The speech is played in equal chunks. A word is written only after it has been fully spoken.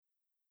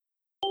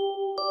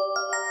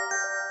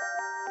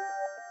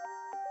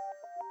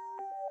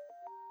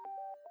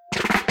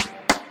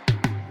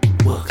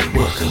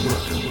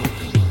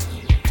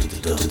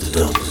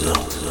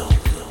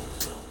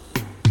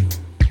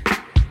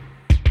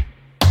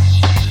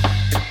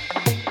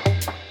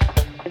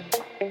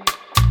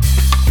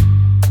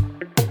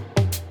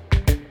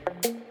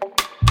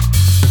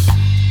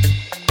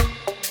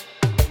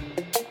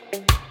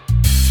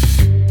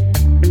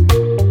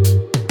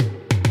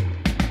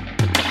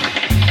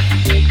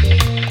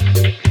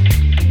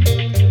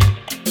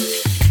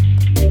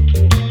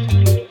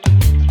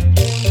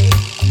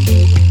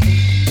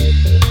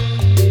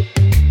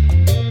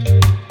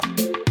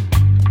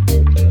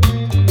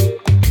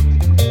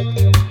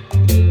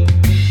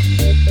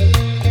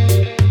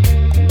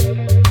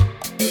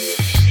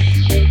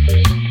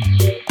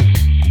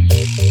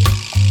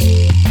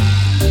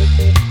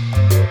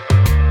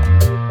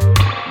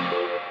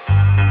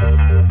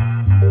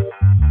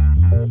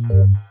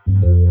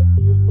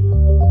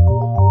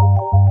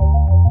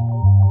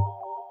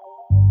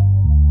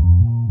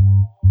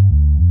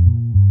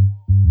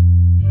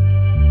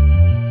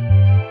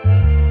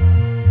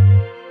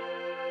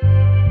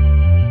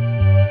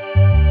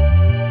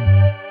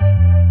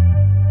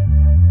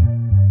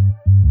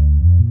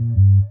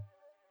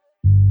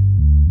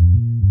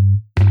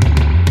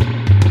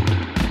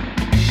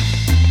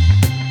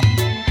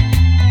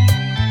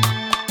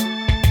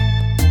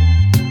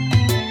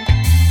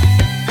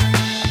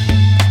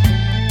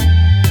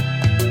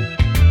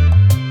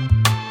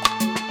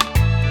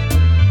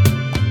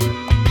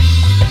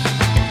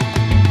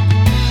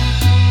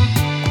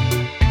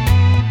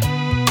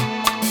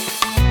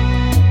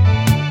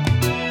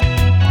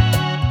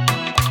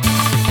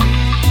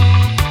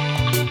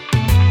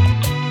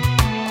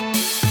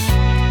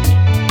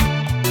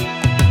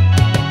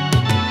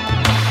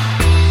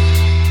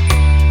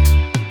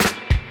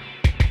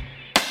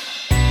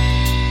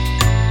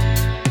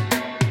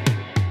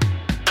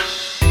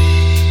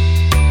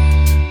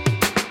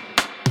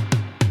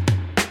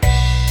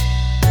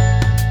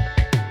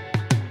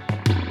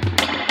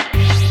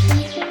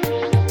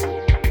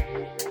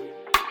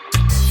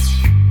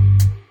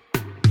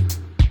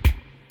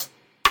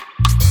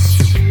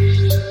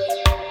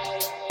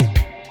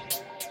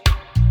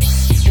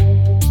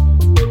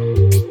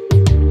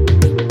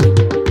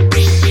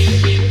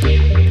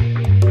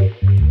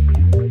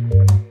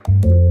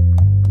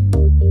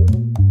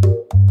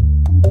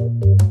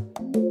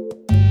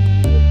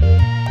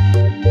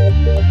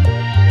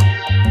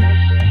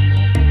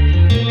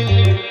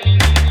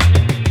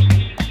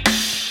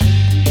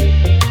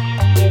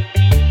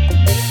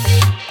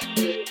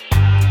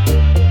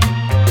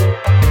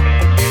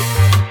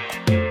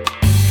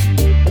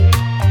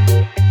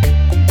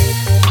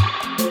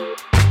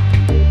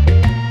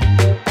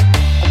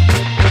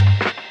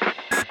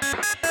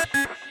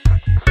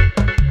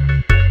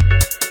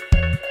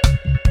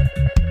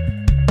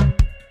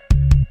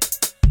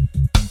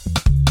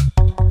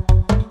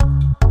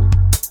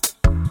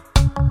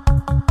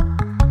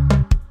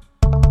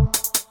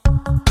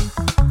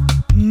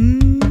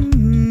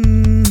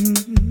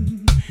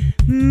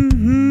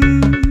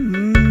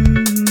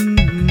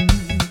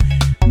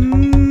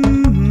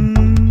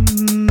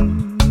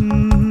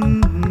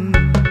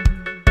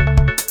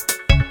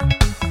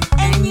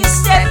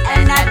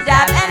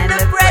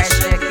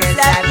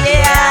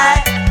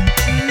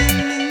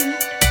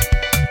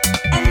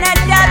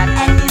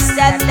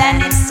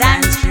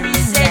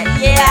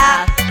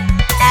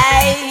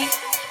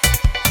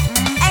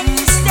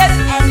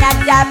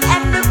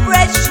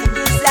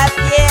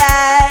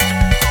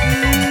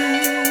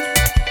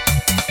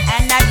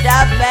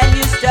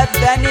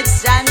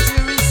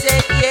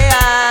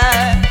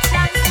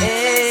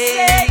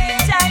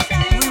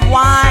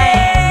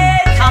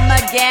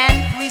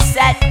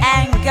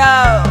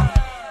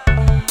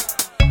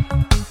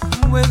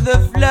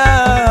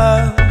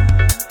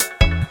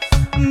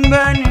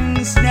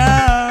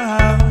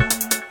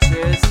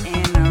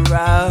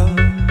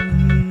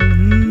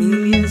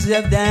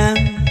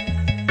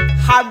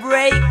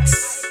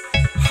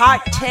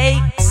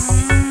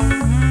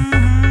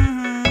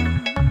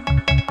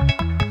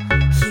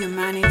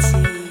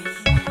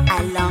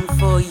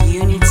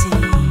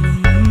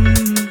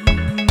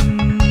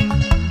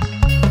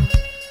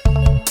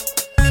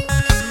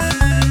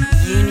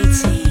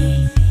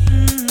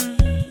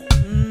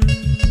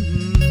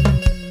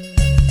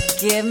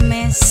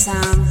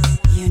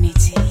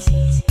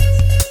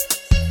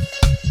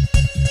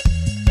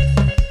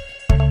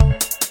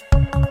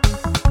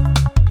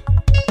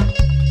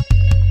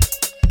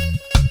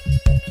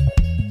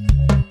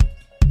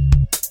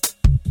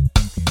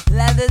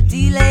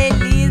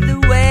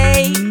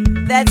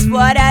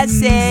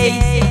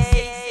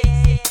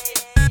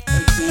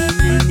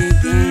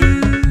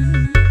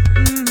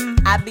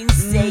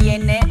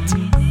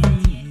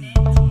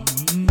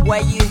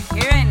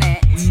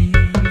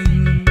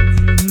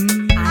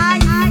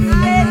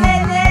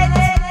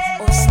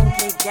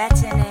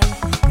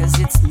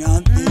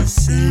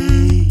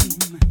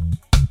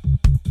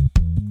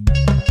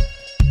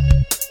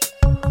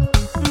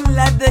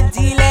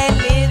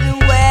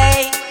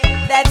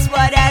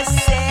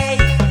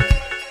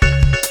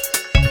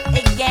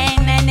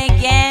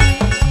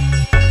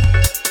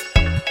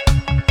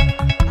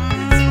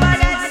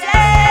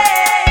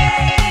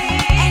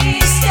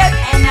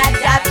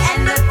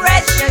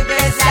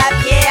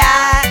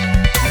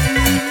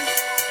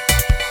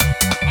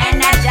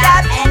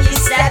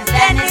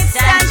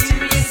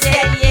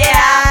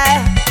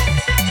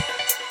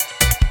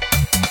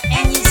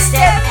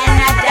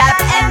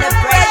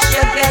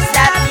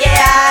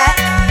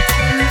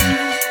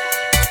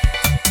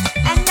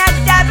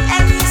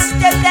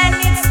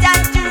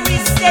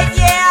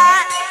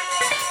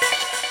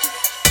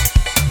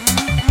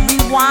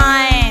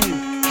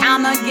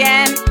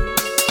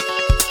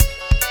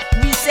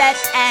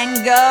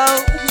and go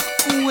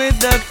with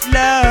the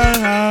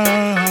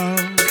flow.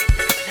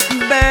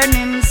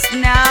 Burning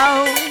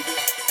snow,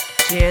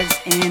 tears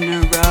in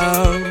a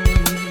row.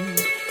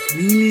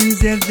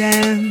 Millions of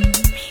them.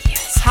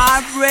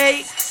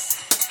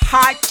 Heartbreaks,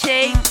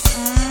 heartaches,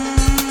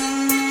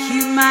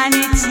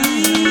 humanity.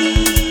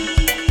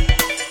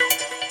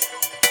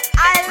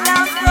 I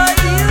love for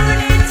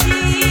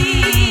unity.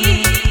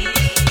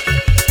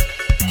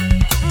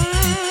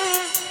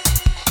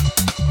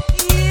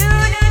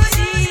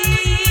 Unity.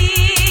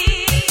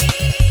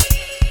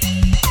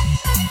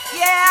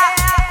 Yeah,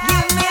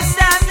 give me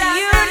some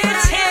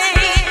unity.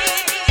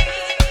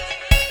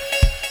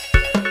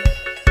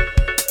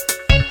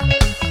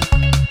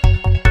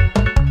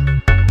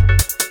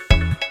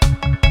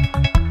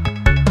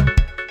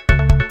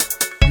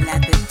 La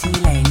petite,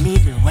 elle est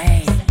libre.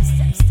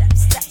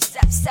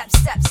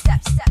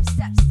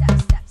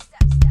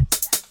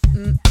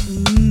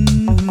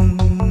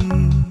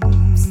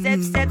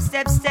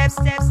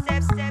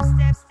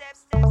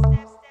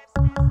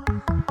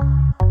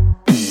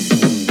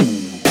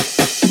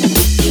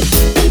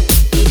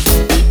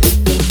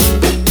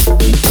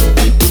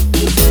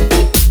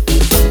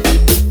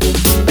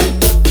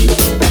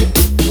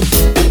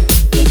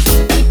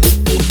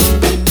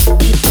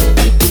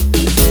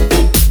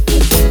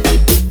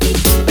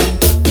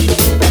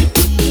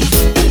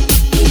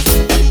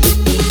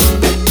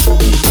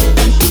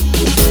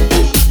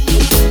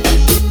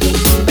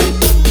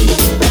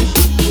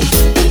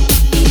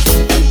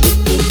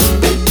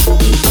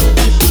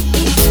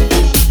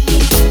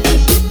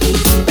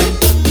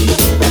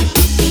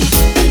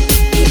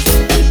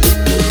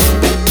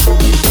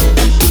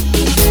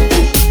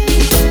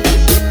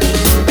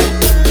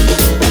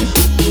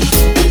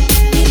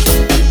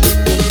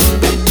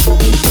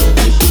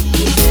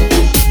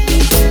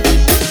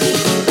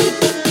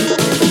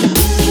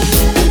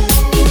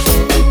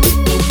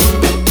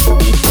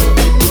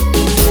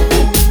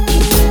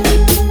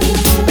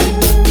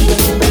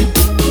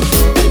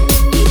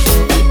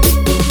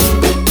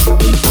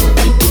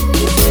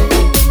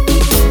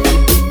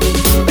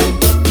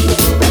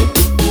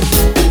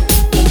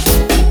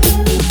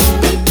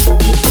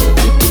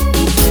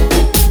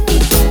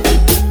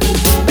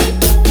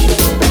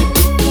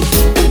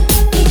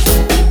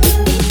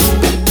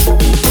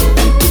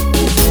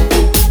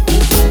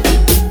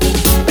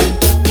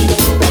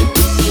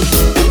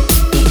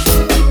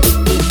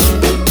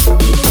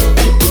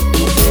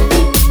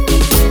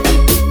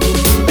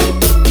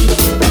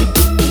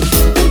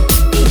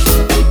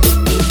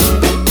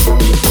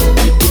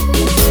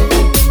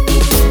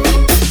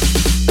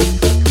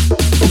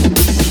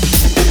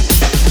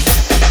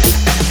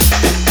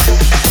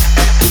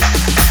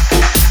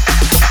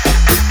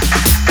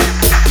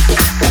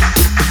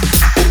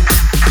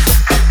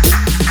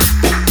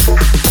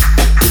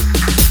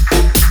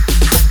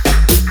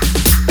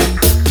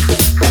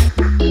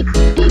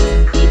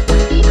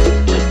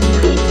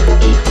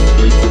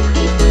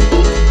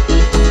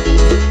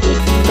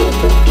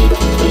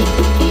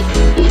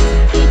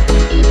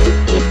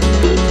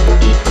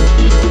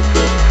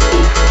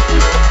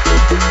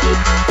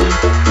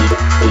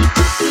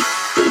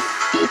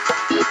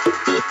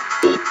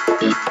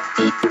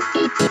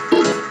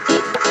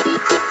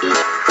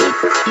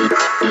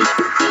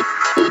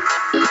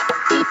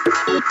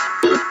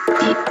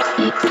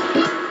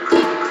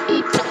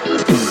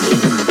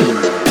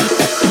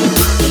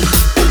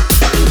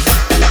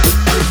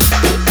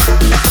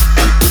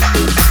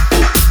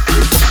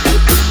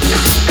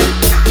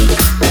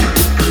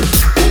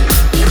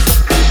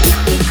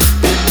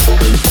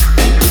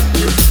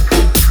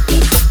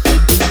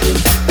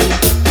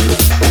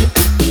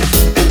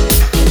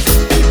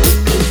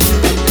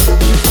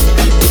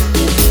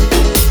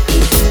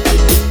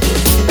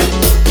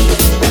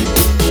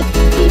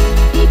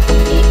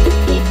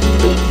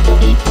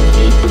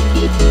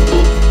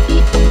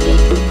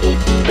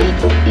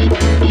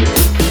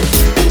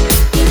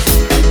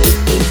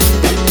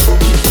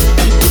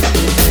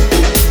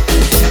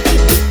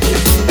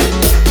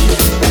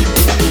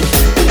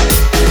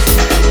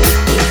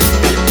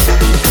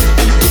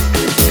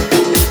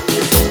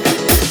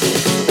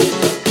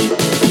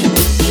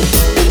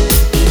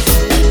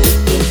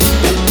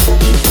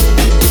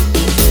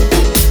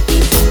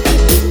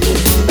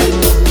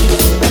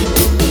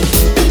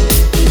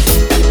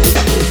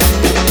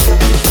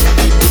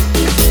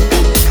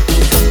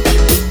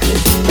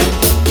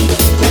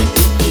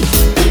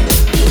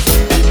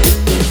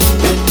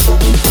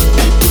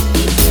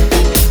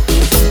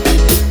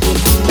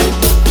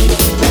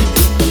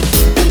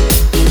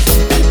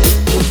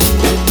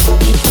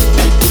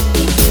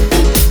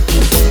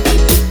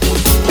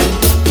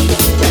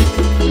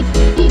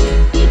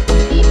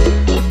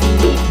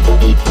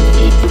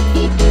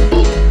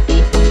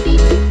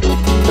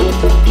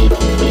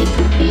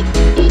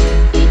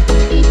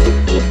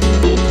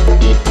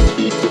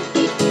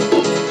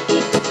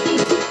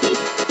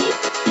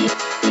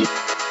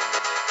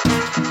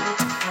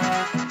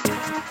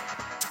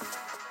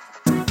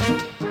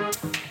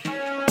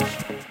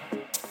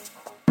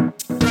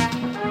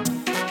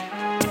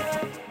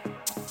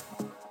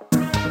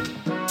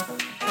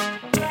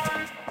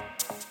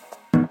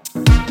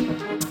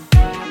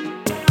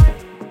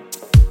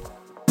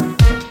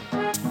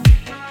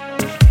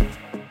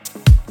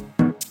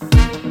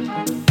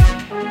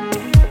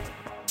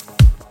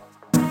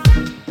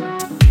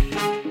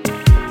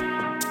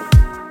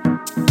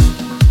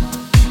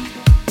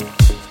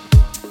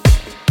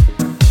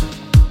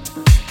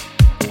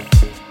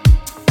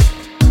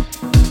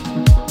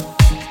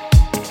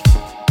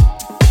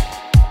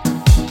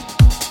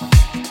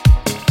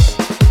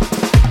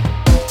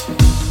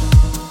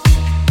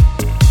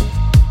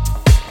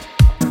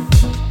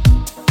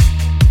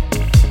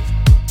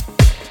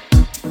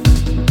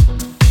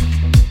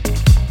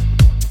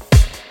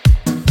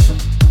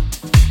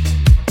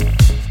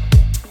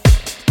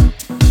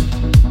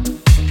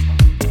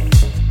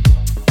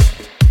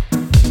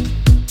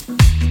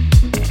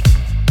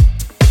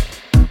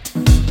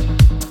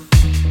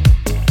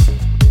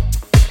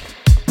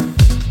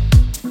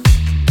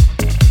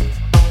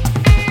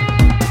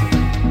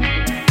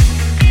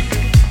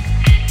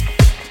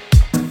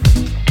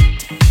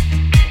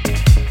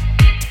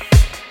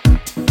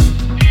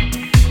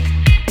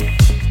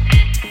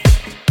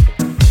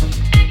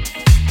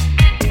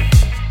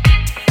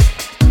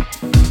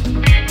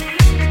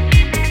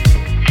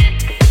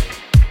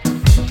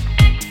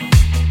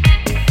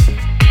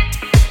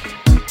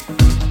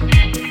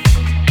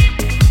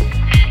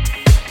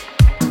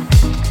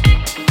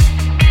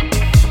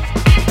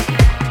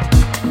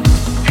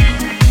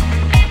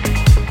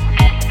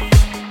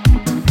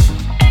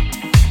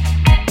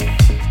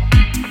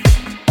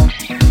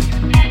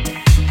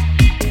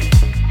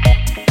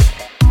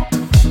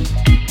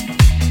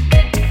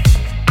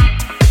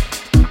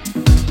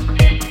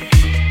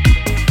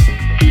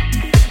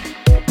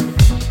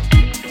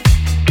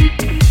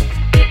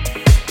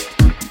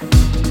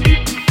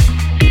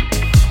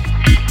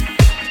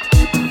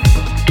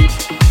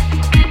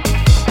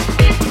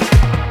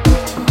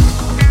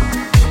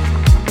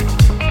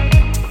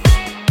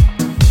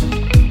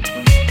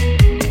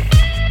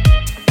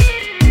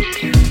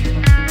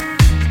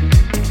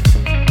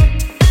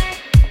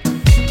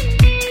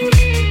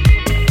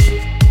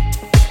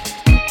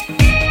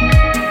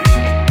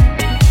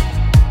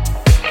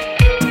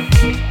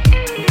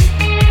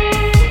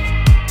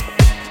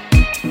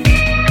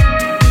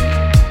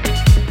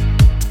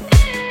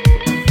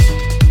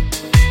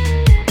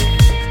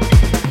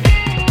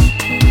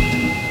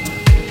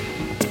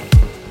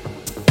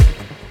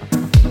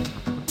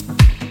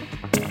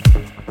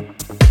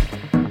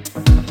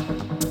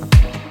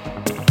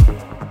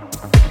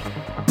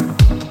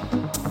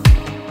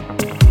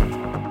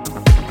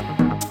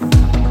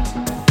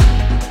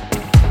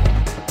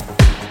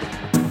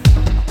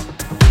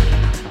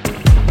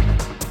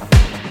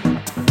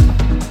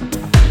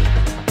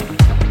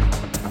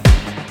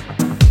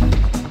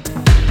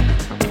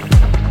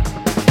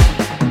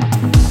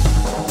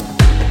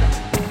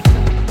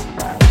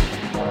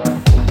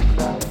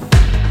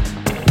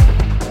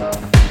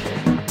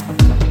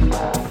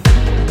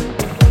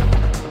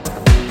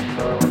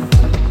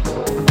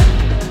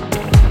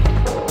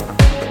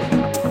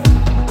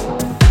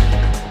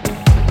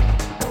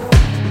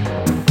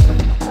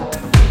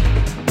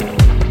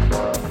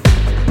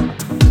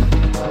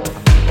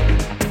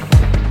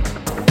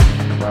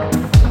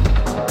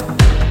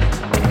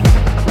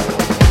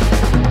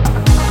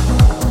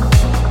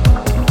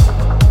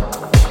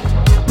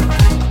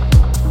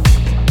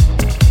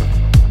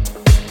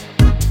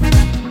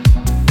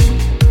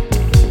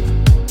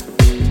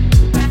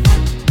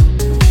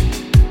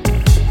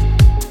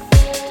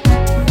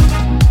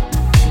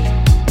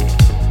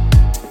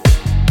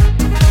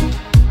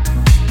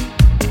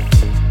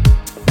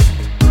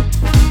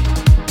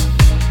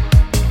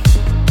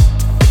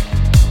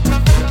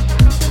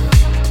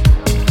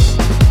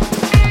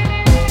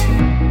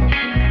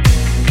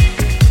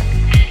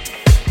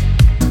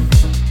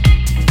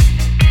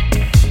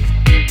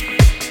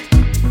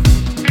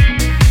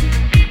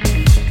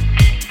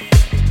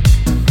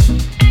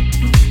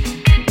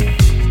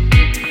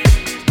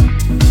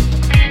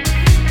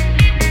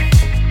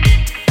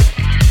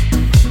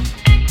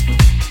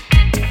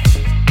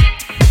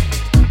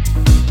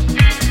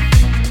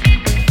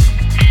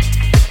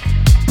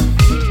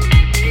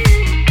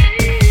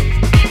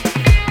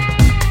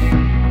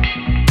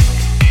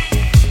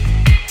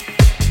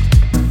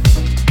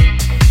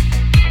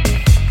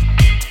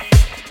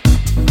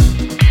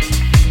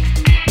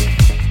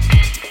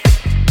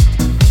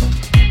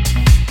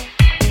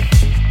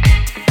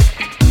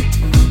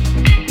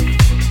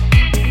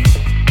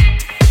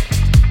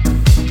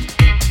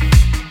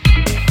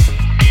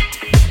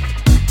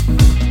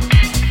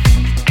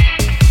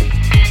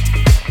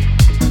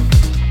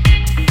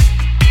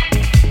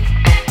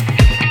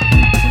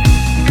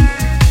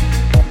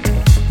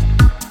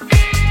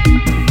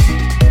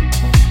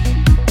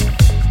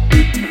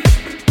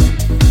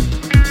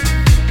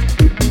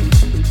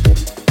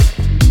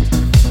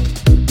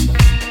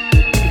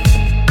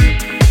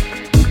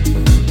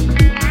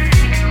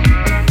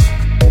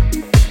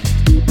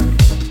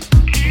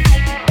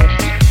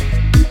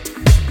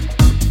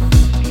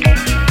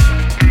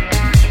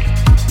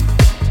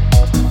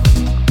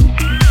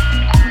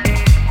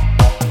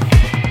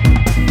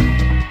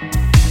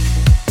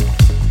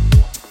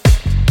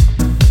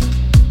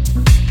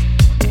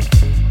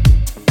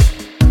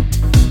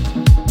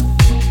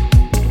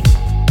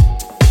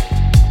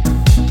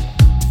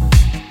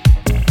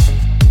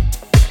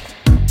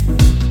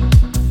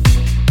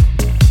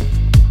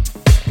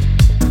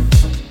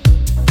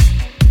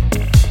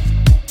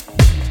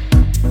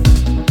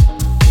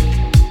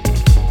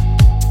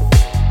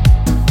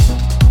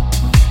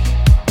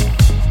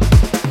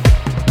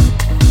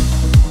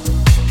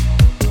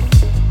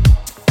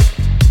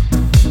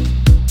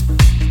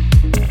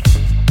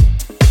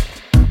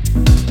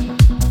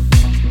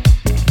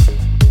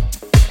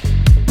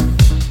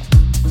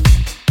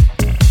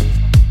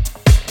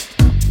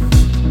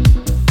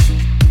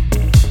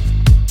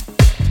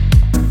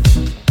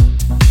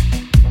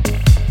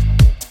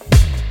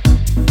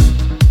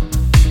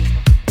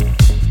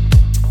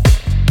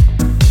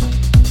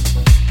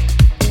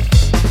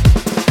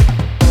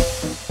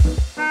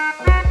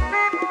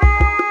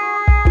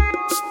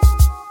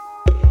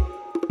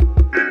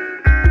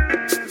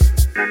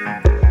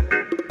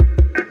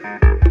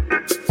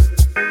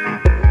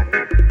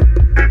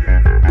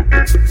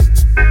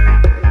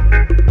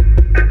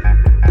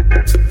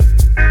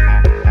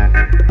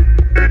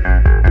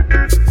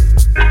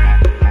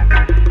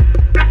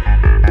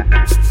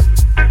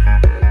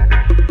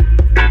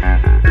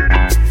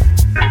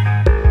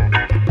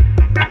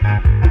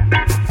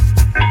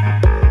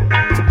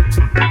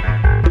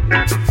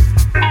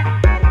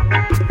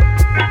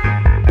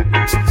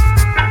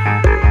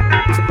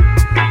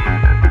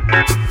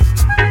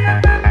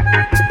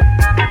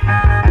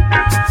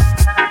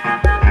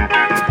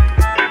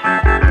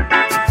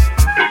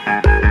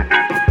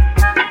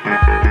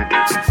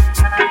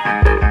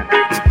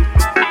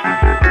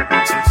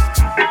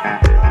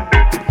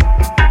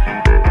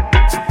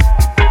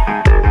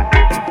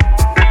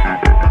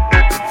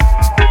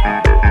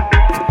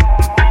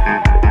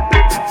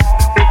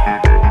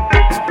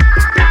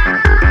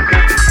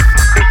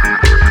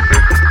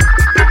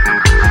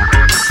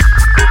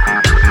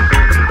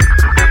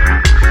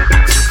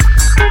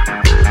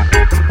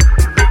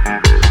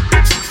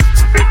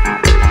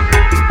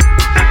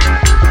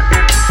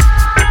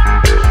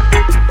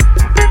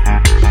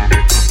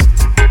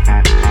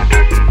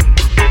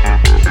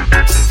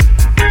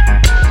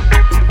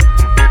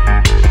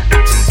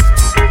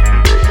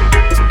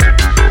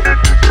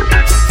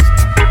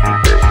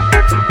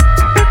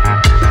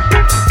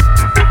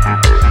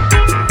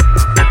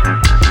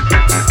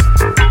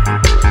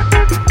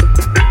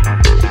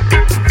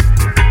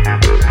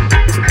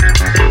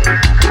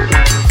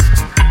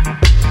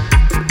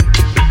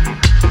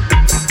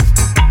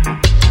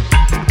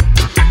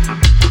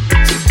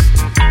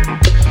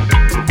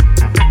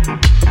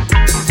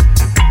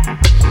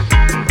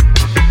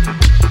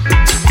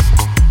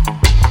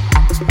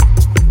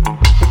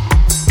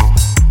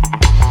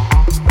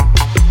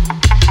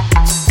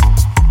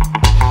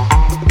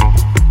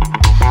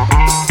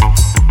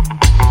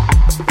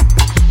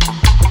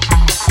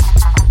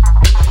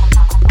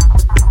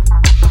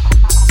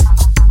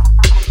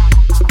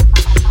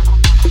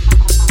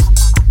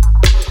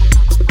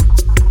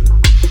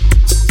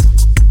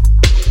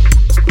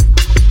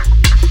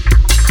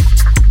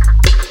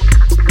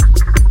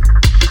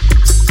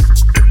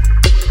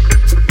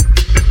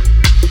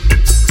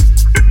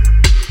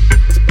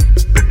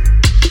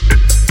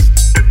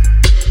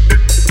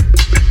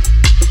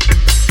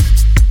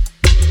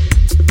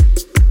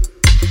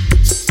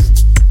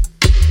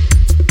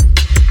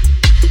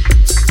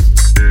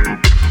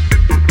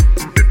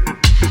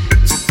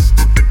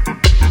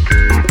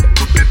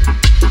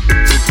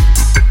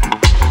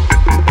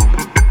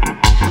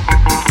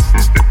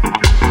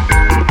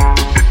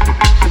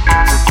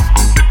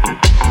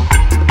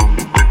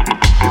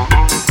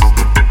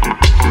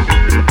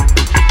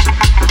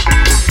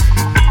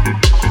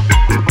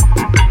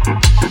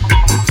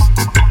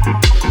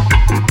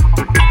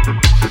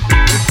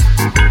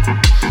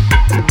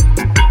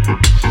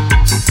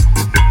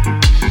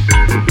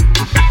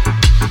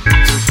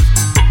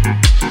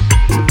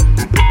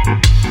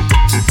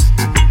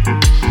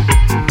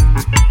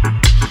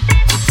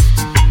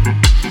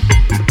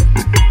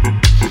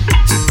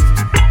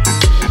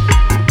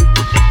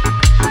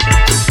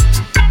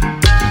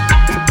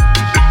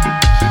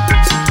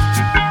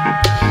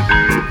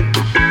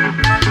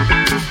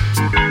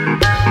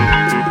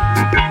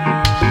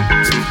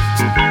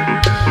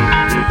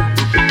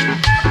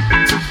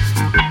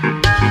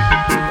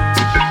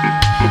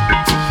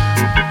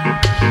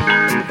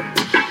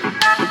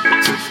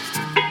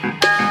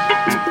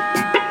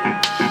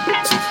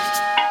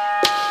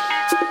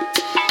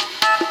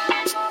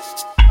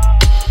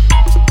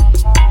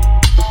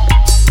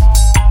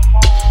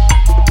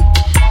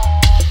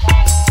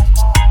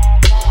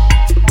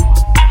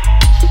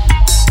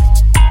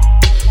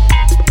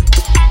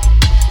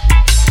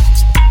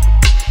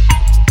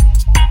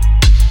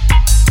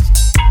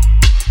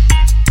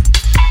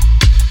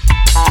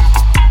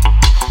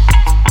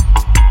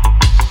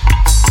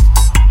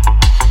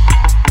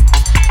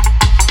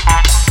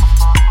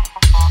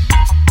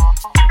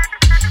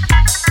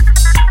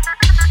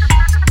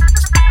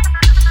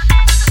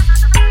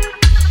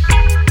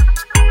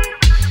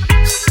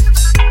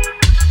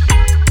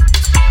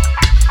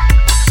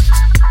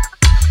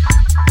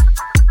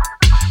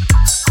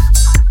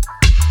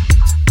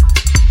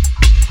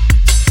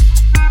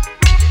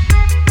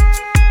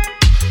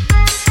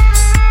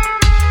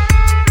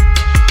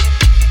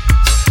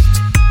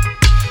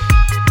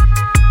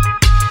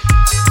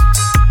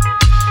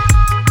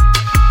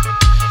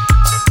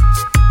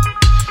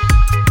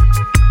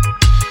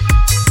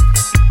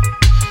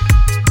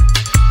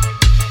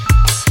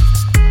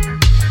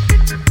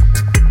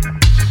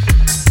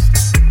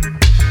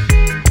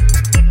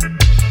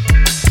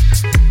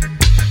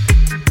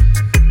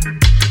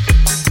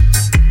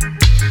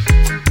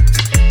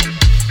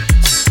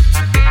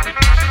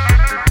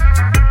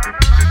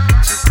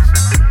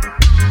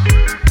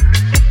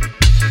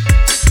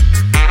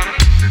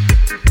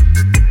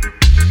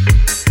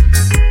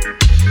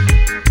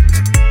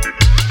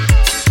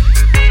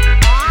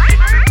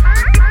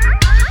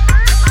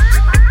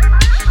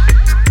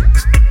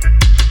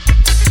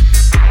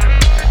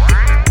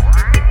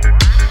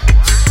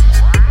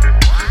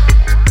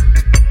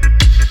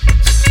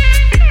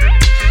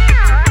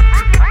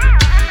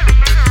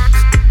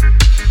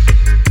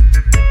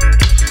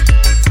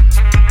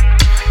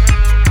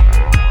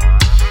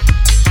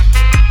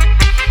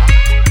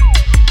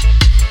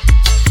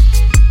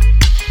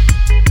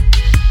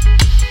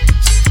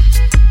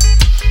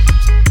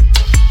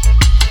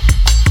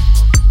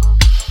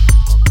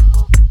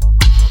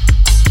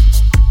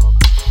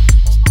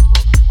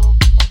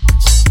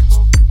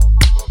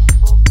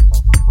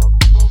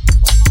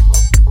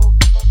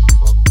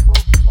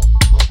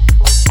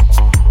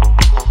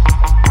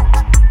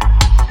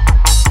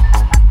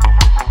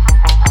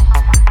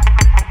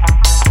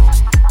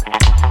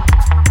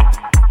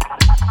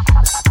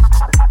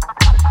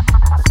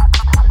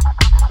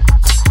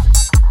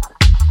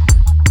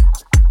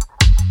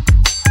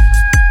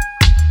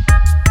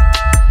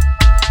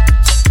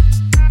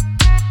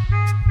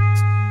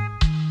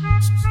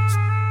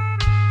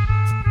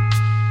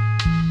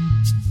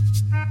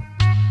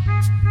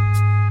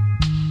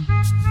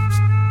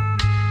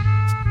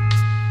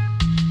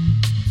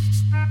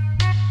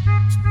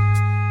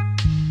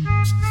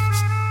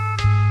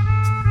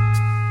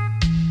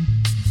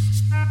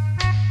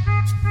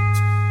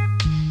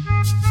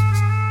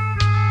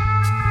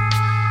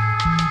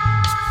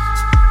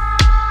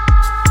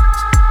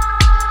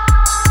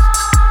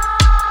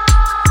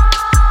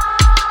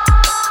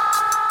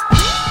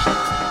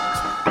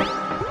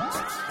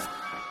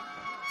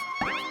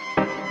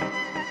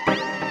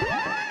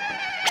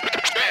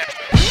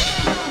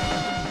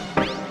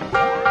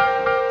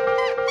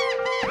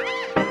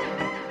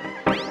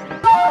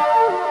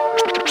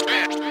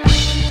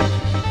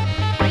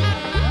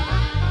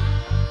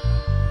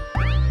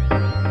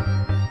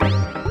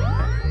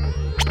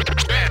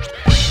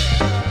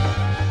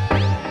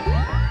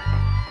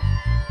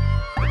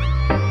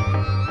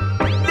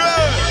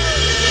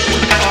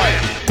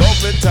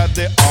 it at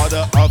the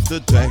order of the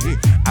day.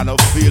 I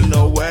don't feel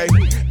no way.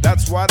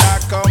 That's what I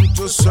come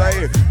to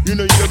say. You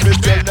know, you me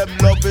tell them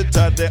love it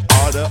at the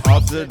order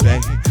of the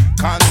day.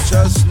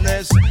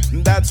 Consciousness,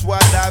 that's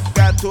what I've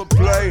got to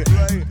play.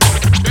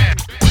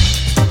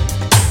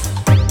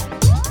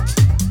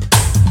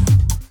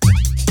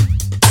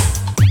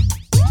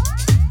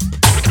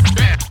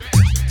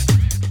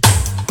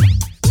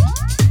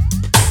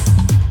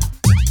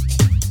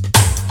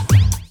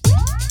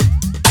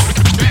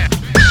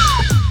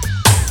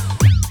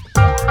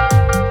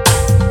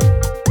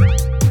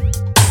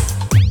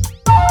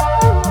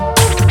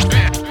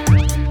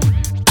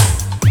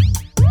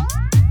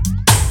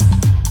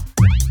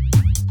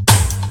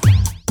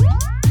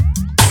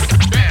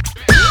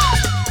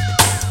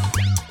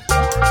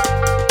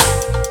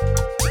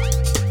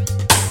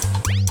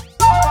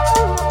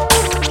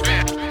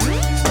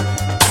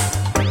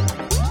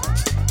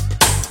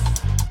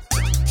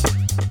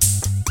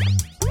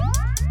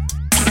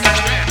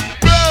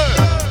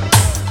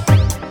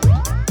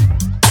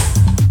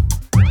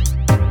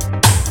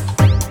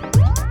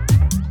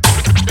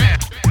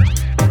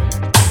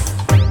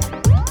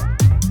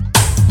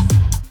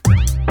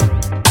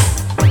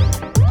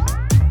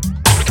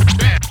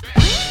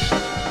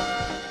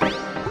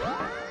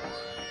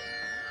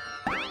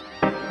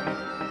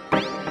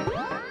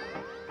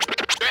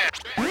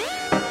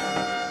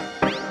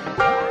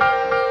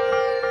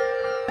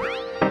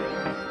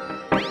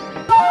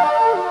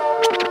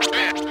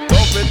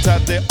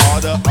 At the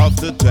order of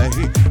the day,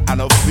 I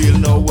don't feel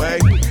no way.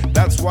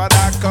 That's what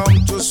I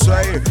come to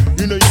say.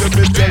 You know, you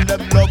me tell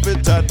them love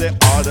it at the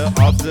order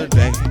of the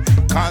day.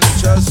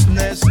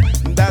 Consciousness,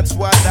 that's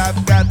what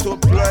I've got to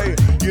play.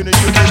 You know,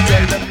 you me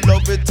tell them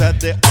love it at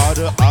the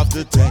order of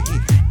the day.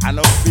 I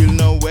don't feel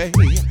no way.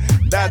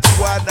 That's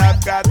what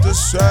I've got to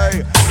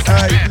say.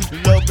 Hey,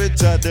 love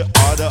it at the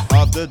order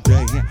of the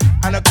day.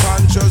 And a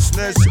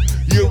consciousness,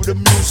 you the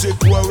music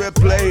where we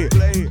play.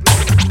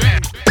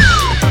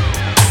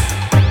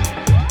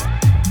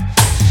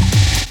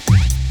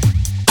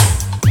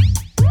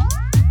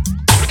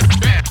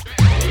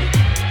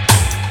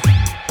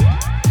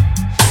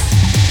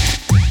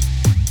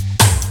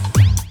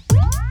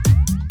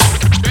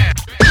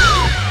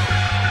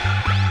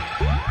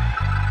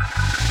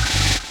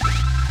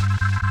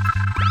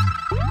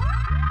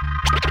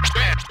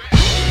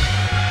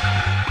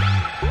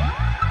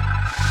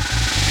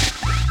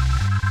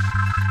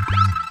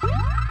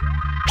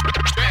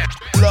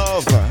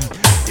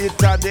 It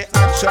had the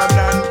action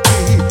and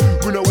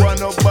key. We don't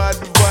want no bad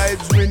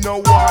vibes, we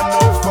don't want no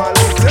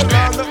folly. Tell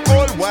all the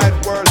whole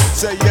wide world,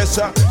 say yes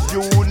sir,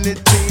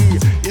 unity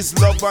is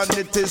love and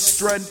it is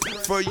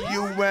strength for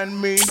you and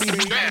me.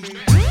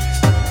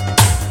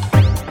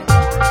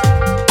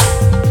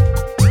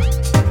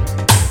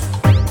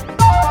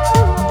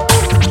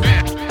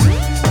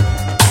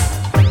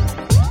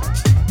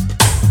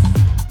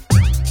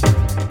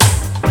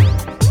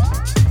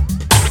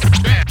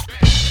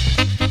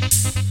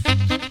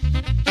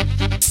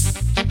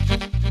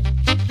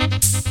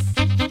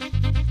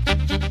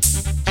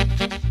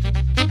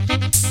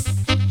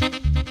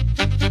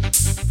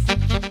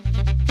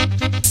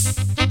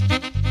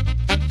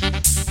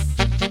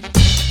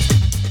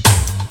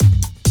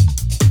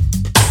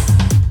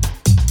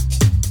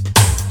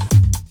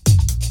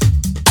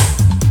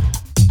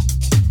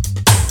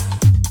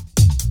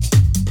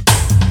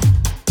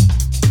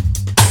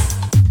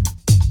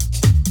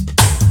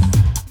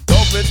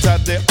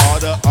 At the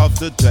order of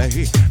the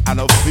day, I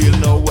don't feel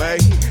no way.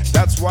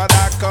 That's what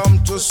I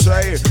come to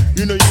say.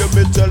 You know, you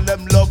me tell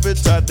them love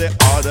it at the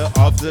order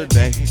of the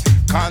day.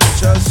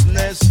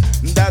 Consciousness,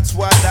 that's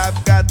what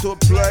I've got to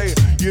play.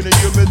 You know,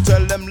 you me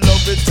tell them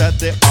love it at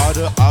the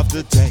order of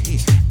the day.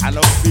 I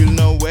don't feel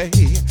no way.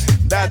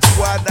 That's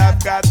what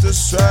I've got to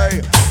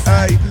say.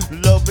 Hey,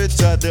 love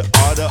it at the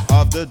order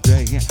of the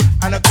day.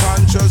 And a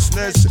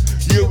consciousness,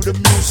 you the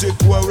music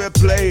where we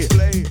play.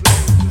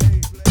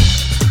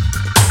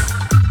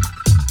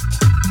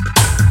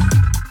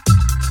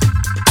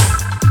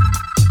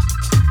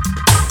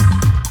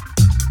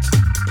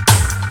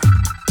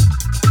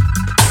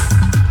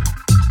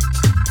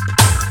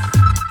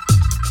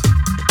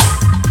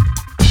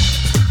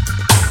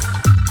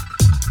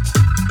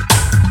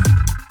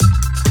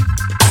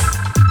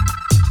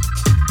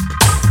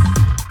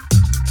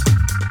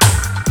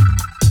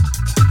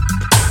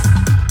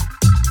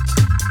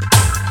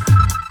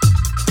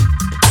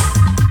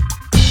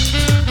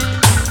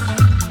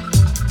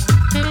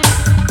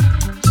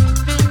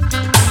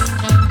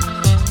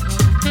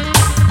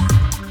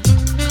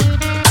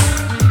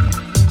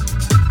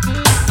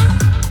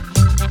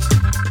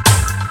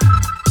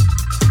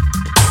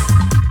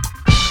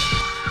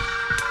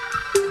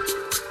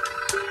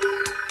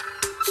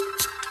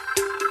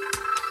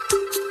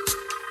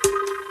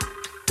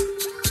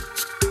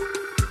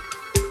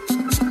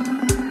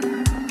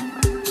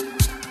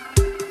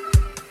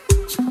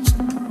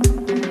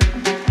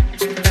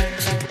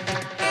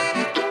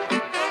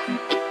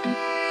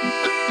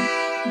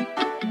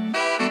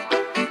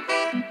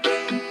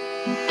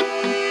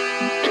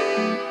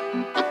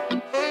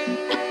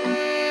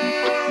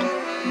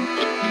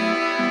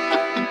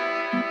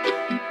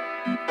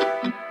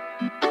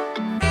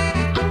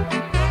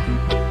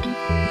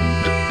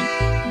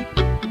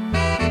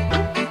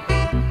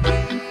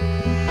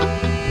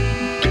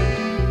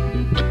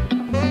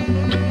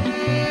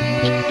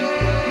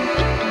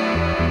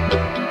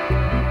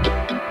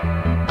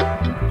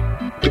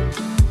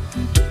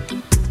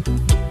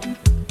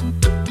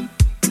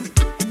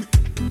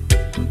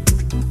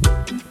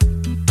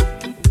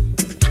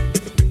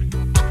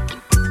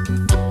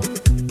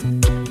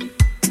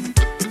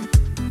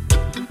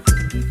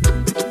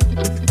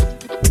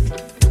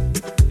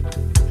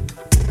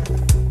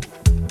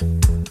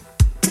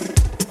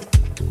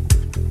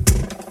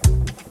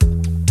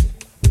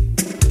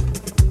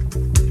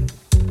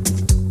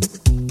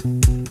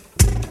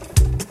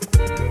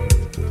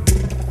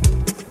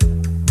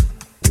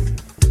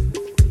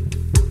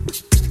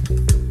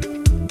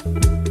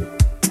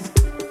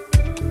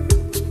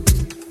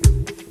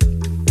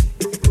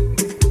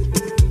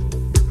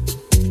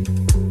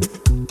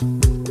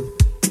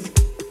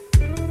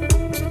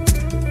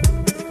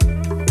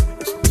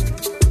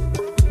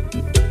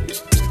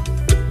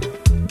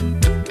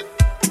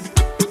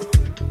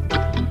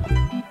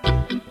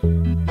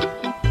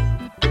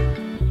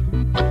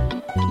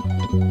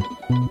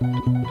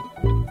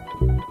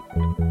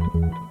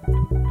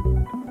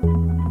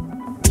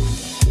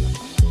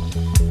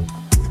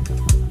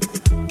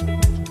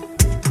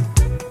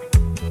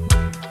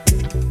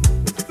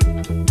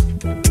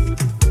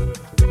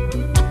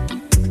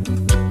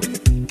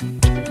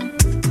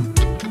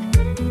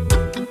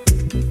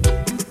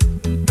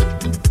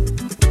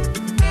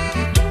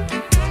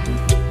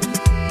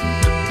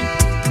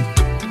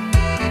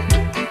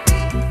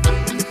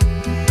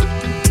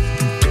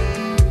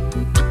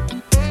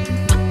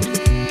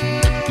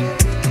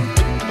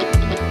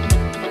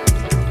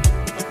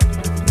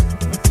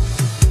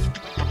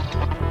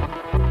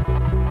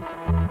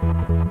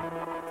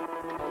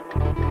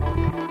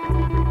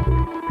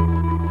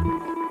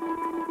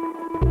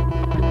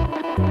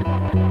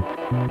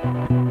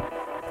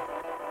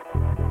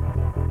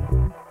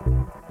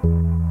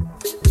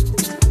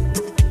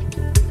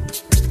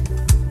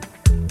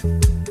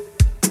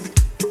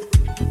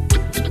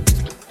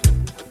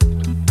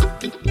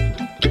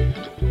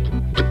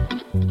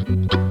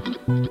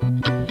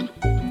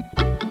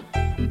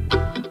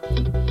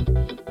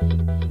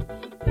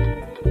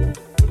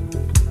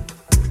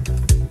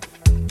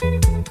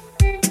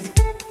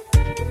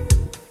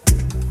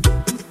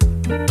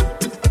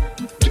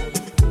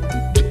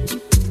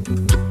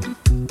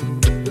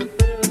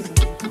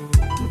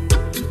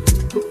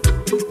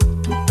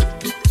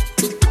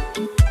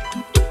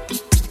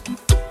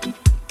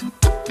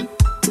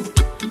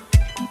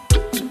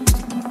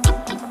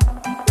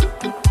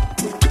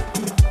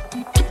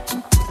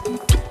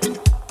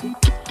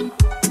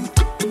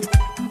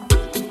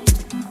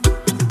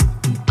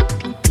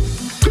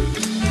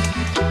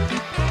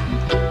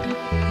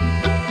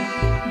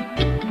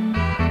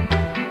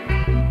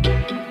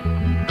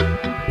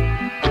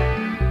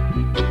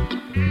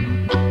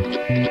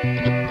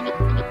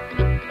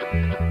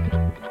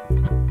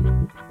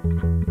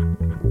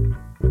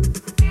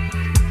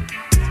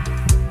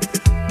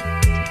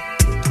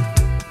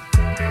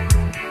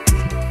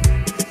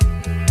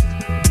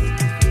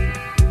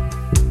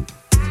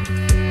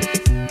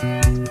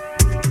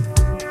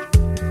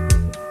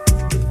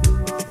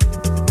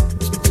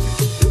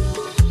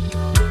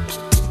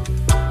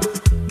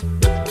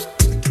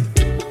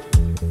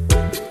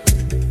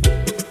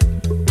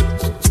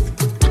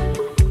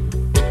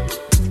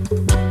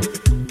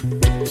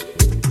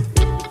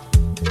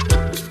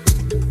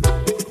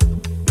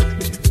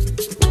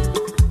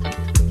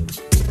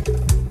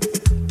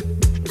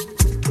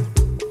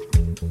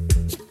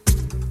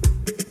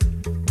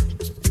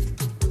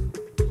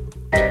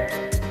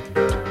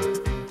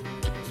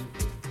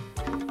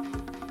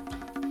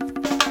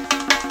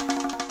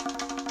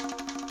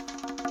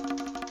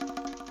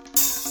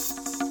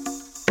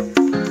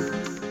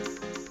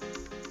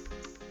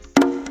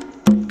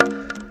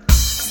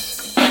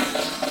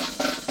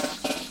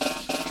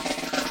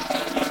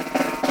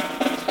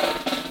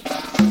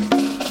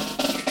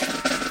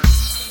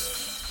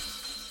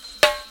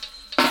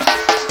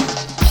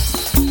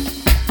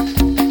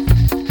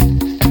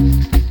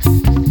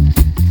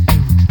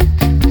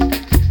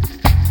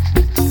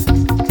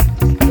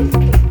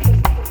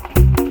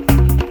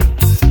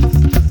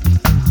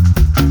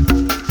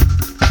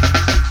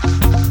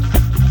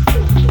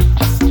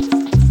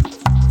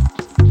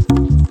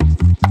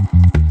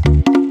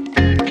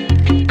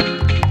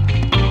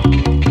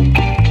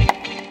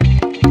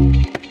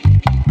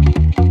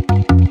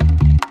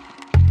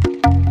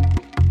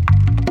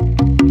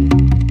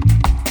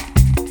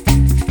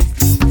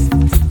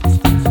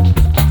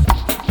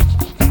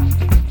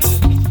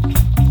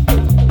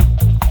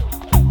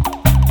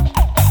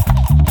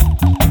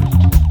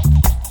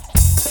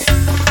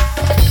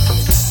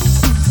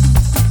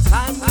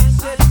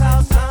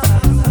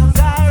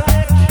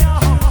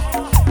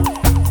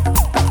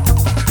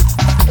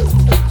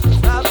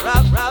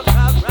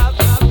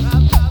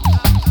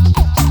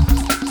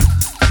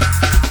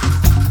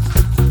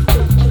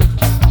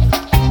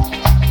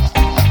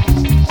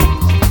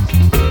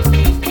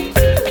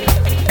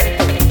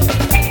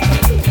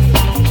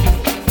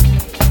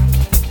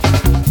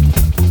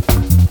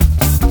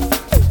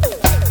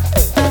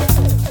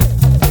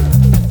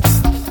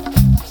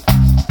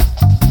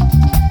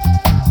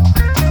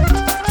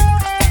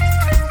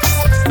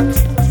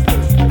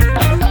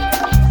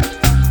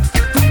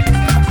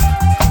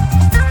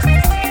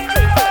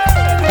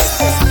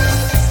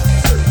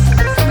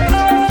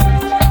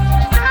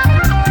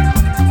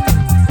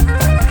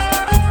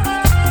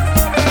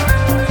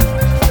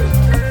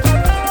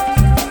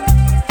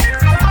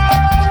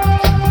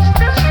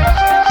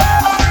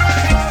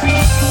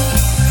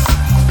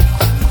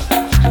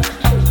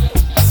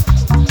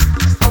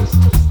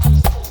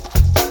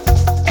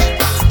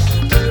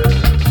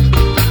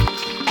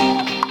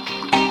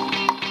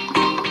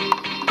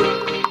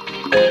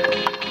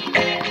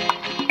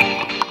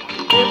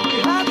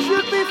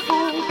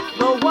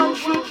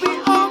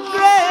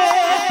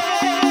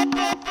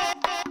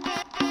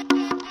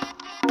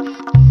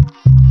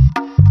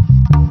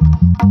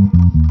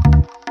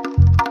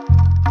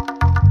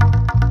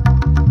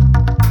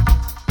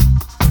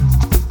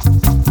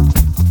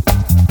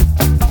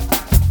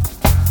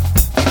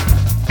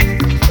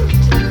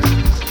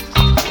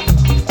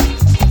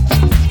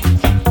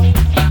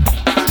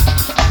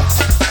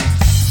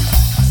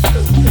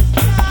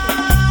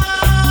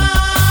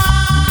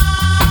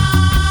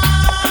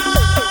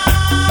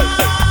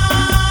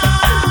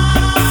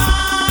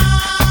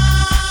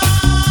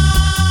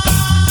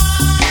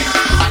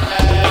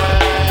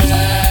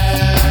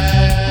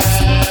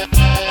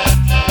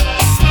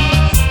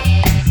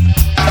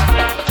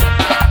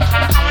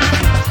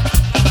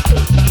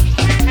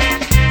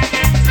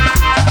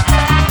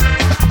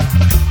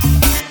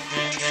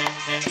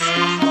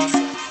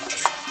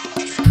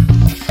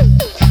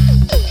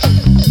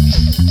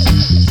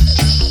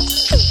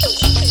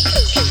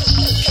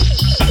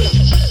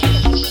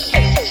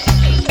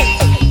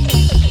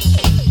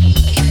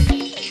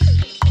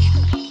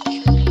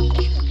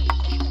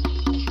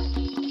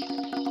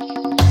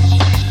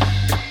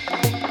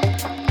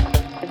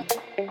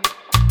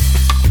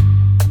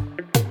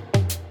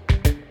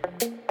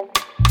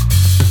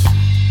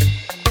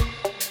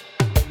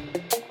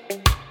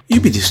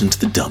 listening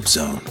to the Dub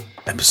Zone,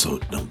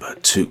 episode number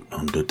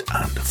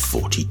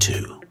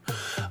 242.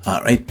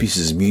 Our 8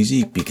 pieces of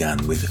music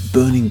began with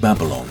Burning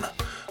Babylon,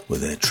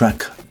 with their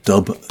track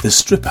Dub the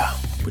Stripper,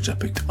 which I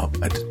picked up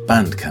at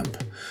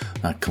Bandcamp.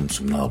 That comes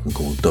from an album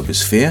called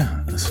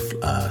Dubisphere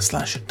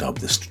 / Dub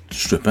the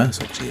Stripper. It's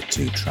actually a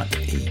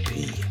 2-track EP.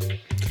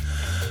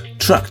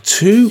 Track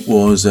 2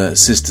 was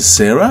Sister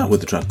Sarah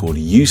with a track called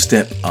You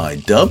Step I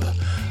Dub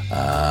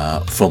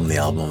from the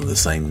album of the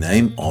same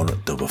name on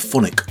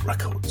Dubophonic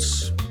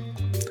Records.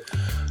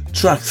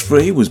 Track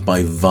 3 was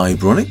by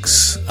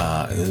Vibronics.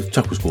 The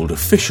track was called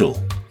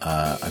Official,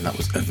 and that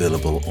was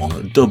available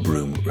on Dub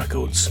Room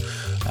Records.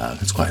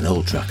 It's quite an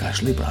old track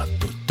actually, but I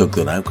dug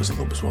that out because I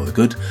thought it was rather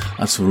good.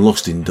 That's from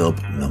Lost in Dub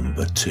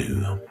number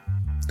 2.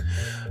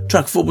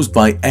 Track 4 was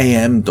by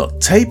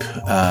AM.tape,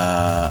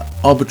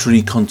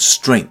 Arbitrary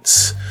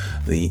Constraints,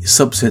 the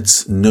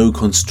Subsets No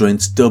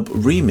Constraints Dub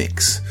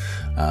Remix,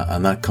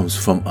 and that comes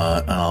from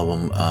an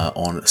album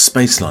on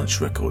Space Lunch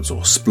Records,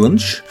 or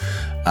Splunch,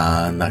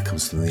 and that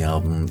comes from the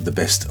album The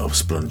Best of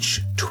Splunch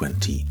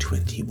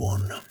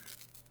 2021.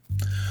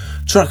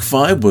 Track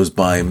 5 was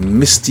by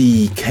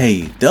Misty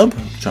K Dub.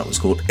 The track was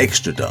called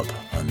Extra Dub,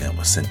 and that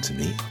was sent to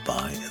me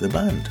by the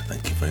band.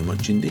 Thank you very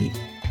much indeed.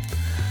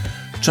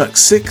 Track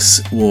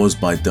 6 was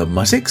by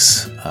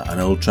Dubmatics, an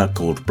old track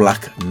called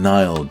Black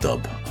Nile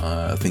Dub.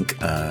 I think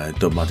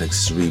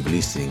Dubmatics is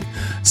re-releasing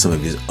some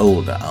of his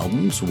older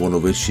albums, one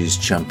of which is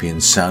Champion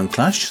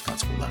Soundclash.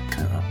 That's what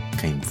that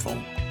came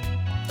from.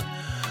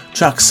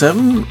 Track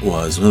 7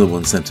 was another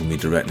one sent to me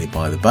directly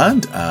by the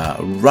band,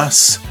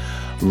 Ras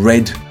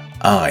Red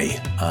Eye.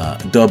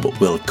 Dub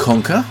Will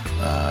Conquer.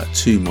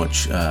 Too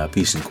Much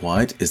Peace and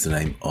Quiet is the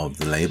name of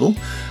the label,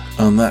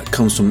 and that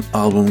comes from an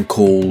album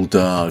called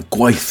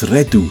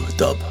Gwaithredu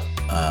Dub,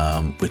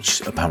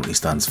 which apparently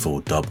stands for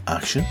Dub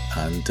Action,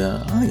 and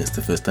I think it's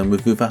the first time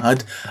we've ever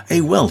had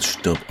a Welsh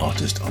dub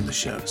artist on the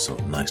show, so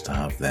nice to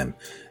have them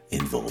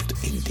involved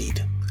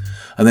indeed.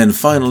 And then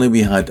finally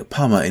we had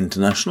Pama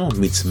International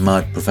meets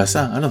Mad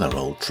Professor, another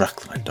old track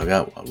that I dug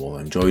out, I well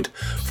enjoyed,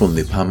 from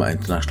the Pama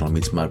International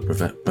meets Mad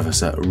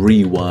Professor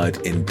Rewired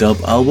in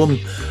Dub album.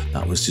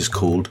 That was just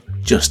called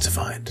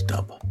Justified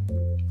Dub.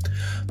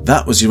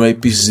 That was your 8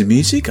 pieces of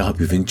music. I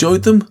hope you've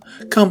enjoyed them.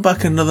 Come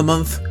back another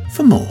month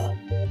for more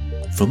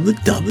from the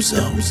Dub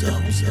Zone.